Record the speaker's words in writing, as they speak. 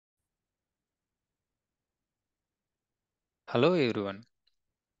Hello everyone,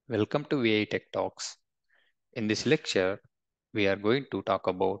 welcome to VI Tech Talks. In this lecture, we are going to talk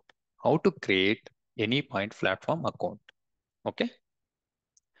about how to create Anypoint platform account. Okay,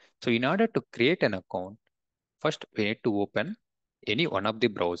 so in order to create an account, first we need to open any one of the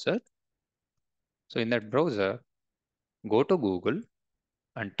browser. So in that browser, go to Google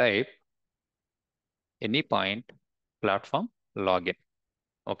and type Anypoint platform login.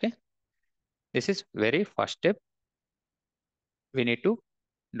 Okay, this is very first step. We need to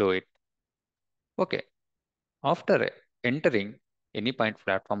do it. Okay, after entering Anypoint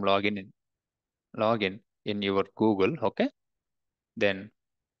platform login in your Google, okay, then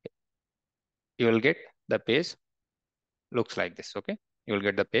you will get the page looks like this. Okay, you will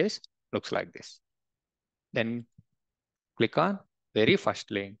get the page looks like this. Then click on very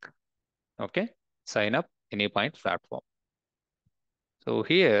first link. Okay, sign up Anypoint platform. So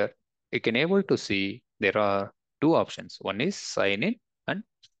here you can able to see there are two options. One is sign in and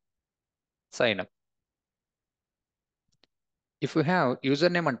sign up. If you have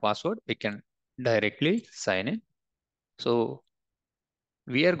username and password, we can directly sign in. So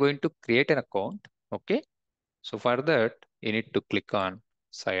we are going to create an account. Okay, so for that you need to click on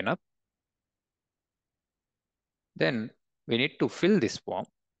sign up. Then we need to fill this form.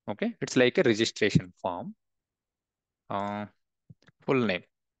 Okay, it's like a registration form. Uh, Full name.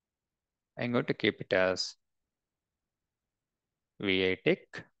 I'm going to keep it as VI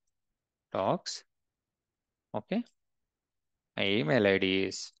Tech Talks. Okay. My email ID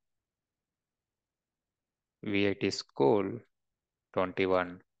is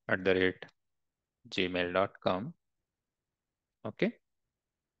vitschool21@gmail.com. Okay.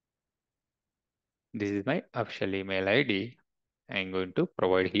 This is my official email ID. I'm going to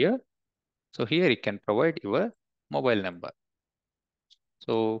provide here. So here you can provide your mobile number.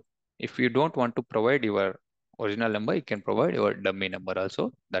 So if you don't want to provide your original number, you can provide your dummy number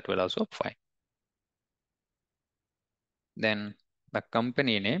also. That will also fine. Then the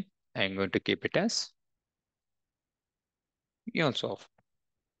company name, I'm going to keep it as MuleSoft.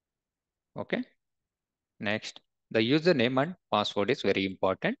 Okay. Next, the username and password is very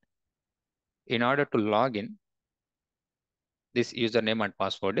important. In order to log in, this username and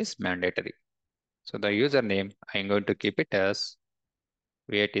password is mandatory. So the username, I'm going to keep it as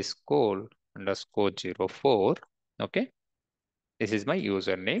VITSchool_04. Okay. This is my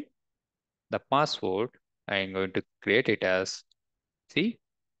username. The password, I'm going to create it as, see,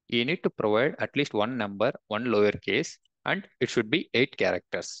 you need to provide at least one number, one lowercase, and it should be 8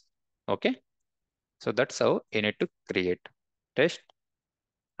 characters. Okay. So that's how you need to create test@1,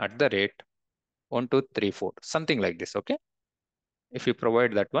 2, 3, 4, something like this. Okay. If you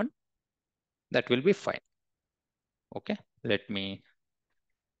provide that one, that will be fine. Okay. Let me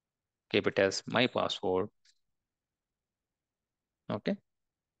keep it as my password. Okay.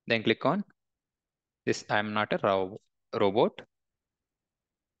 Then click on this. I'm not a robot.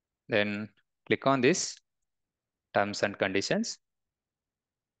 Then click on this terms and conditions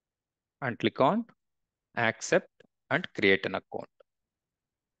and click on accept and create an account.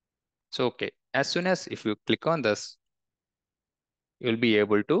 So, okay. As soon as if you click on this, you'll be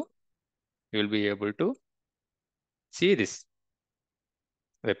able to see this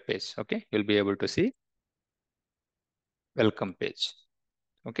web page. Okay. You'll be able to see welcome page.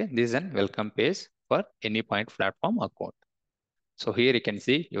 Okay. This is an welcome page for Anypoint platform account. So here you can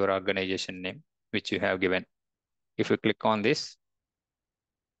see your organization name, which you have given. If you click on this,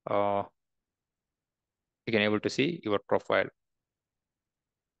 you can able to see your profile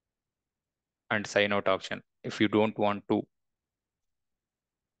and sign out option. If you don't want to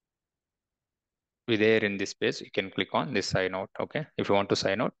be there in this page, you can click on this sign out. Okay. If you want to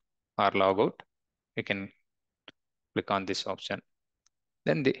sign out or log out, you can click on this option.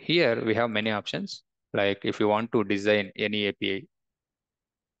 Then here we have many options. Like if you want to design any API,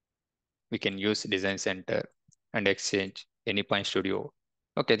 we can use Design Center and Exchange, Anypoint Studio.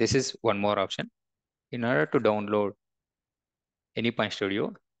 Okay, this is one more option. In order to download Anypoint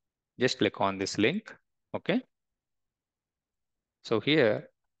Studio, just click on this link. Okay. So here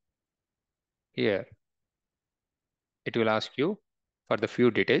it will ask you for the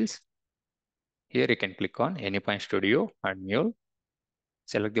few details. Here you can click on Anypoint Studio and Mule.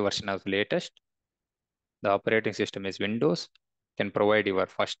 Select the version of the latest. The operating system is Windows. You can provide your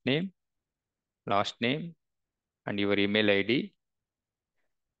first name, last name, and your email ID.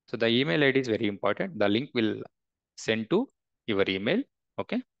 So the email ID is very important. The link will send to your email.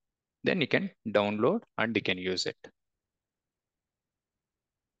 Okay. Then you can download and you can use it.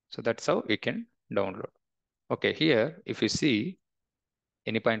 So that's how you can download. Okay. Here, if you see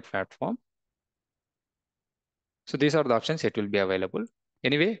Anypoint platform, So these are the options it will be available.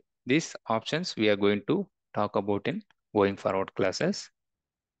 Anyway, these options we are going to talk about in going forward classes.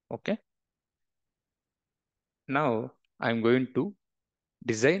 Okay. Now I'm going to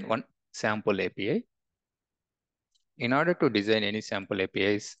design one sample API. In order to design any sample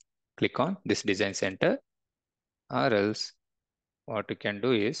APIs, click on this design center, or else what you can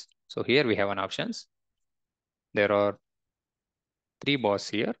do is, so here we have an options. There are three bars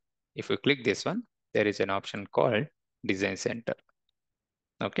here. If you click this one, there is an option called design center.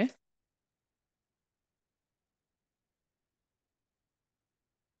 Okay.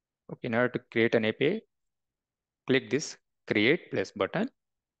 Okay, in order to create an API, click this create plus button.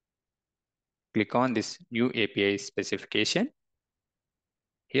 Click on this new API specification.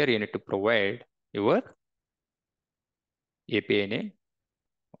 Here you need to provide your API name.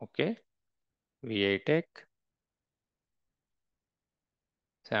 Okay. VI Tech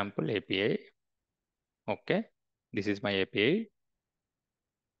sample API. Okay. This is my API.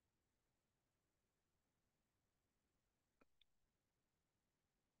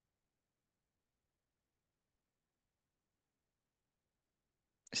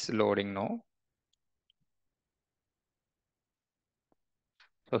 It's loading now.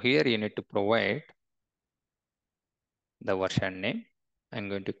 So here you need to provide the version name. I'm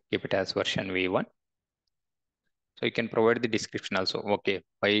going to keep it as version V1. So you can provide the description also. Okay,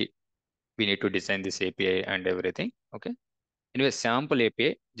 why we need to design this API and everything. Okay. Anyway, sample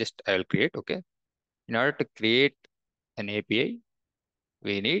API, just I will create. Okay. In order to create an API,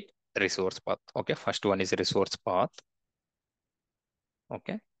 we need resource path. Okay. First one is resource path.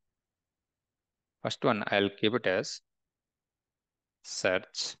 Okay. First one, I'll keep it as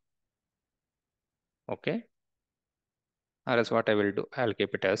search. Okay. Or else what I will do, I'll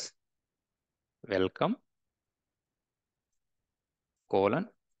keep it as welcome colon.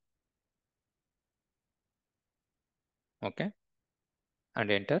 Okay.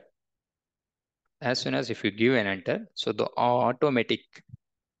 And enter. As soon as if you give an enter, so the automatic,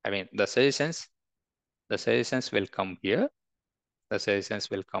 the suggestions will come here. The suggestions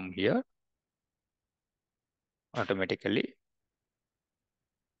will come here automatically.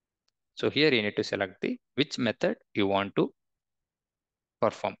 So here you need to select the which method you want to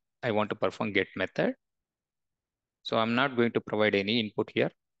perform. I want to perform get method. So I'm not going to provide any input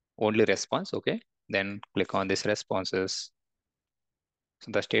here, only response. Okay. Then click on this responses.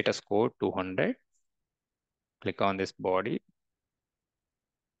 So the status code 200. Click on this body.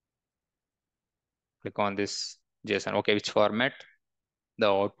 Click on this JSON. Okay. Which format the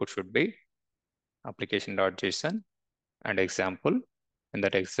output should be? Application.json and example. In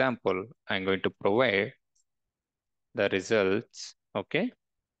that example, I'm going to provide the results. Okay.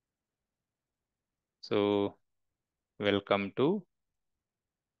 So welcome to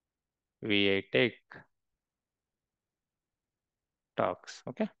VI Tech Talks.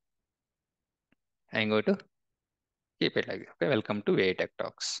 Okay. I'm going to keep it like this. Okay. Welcome to VI Tech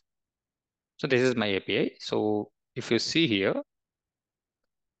Talks. So this is my API. So if you see here,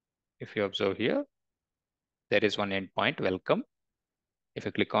 if you observe here, there is one endpoint welcome. If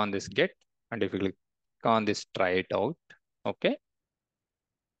you click on this get and if you click on this try it out, okay,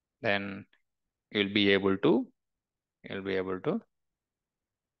 then you'll be able to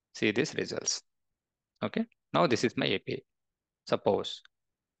see these results. Okay. Now this is my API. Suppose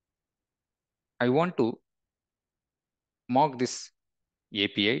I want to mock this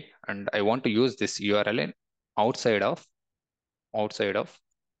API and I want to use this URL in outside of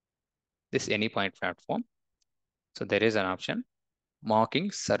this Anypoint platform. So there is an option mocking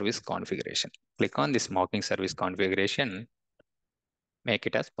service configuration. Click on this mocking service configuration, make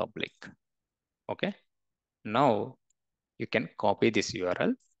it as public. Okay. Now you can copy this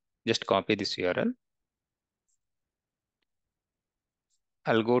URL. Just copy this URL.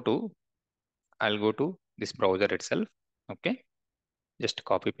 I'll go to this browser itself. Okay. Just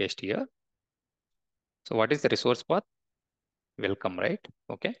copy paste here. So what is the resource path? Welcome, right?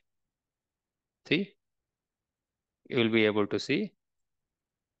 Okay. See, you will be able to see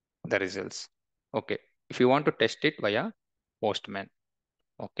the results. Okay. If you want to test it via Postman,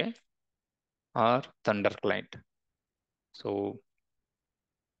 okay, or Thunder client. So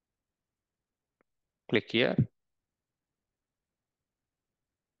click here,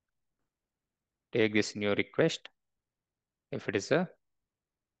 take this new request. If it is a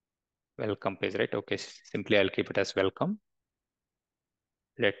welcome page, right? Okay, simply I'll keep it as welcome.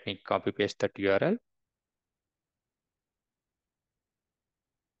 Let me copy paste that URL.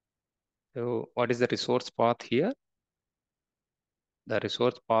 So what is the resource path here? The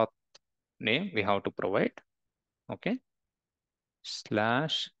resource path name we have to provide. Okay.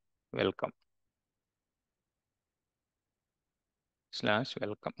 /welcome.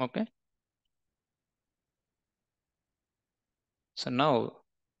 /welcome. Okay. So now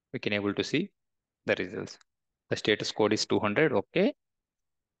we can able to see the results. The status code is 200. Okay.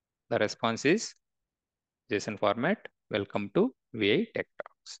 The response is JSON format. Welcome to VI Tech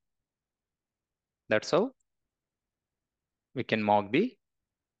Talks. That's how we can mock the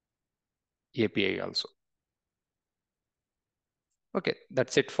API also. Okay,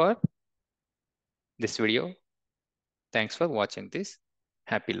 that's it for this video. Thanks for watching this.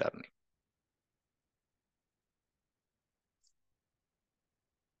 Happy learning.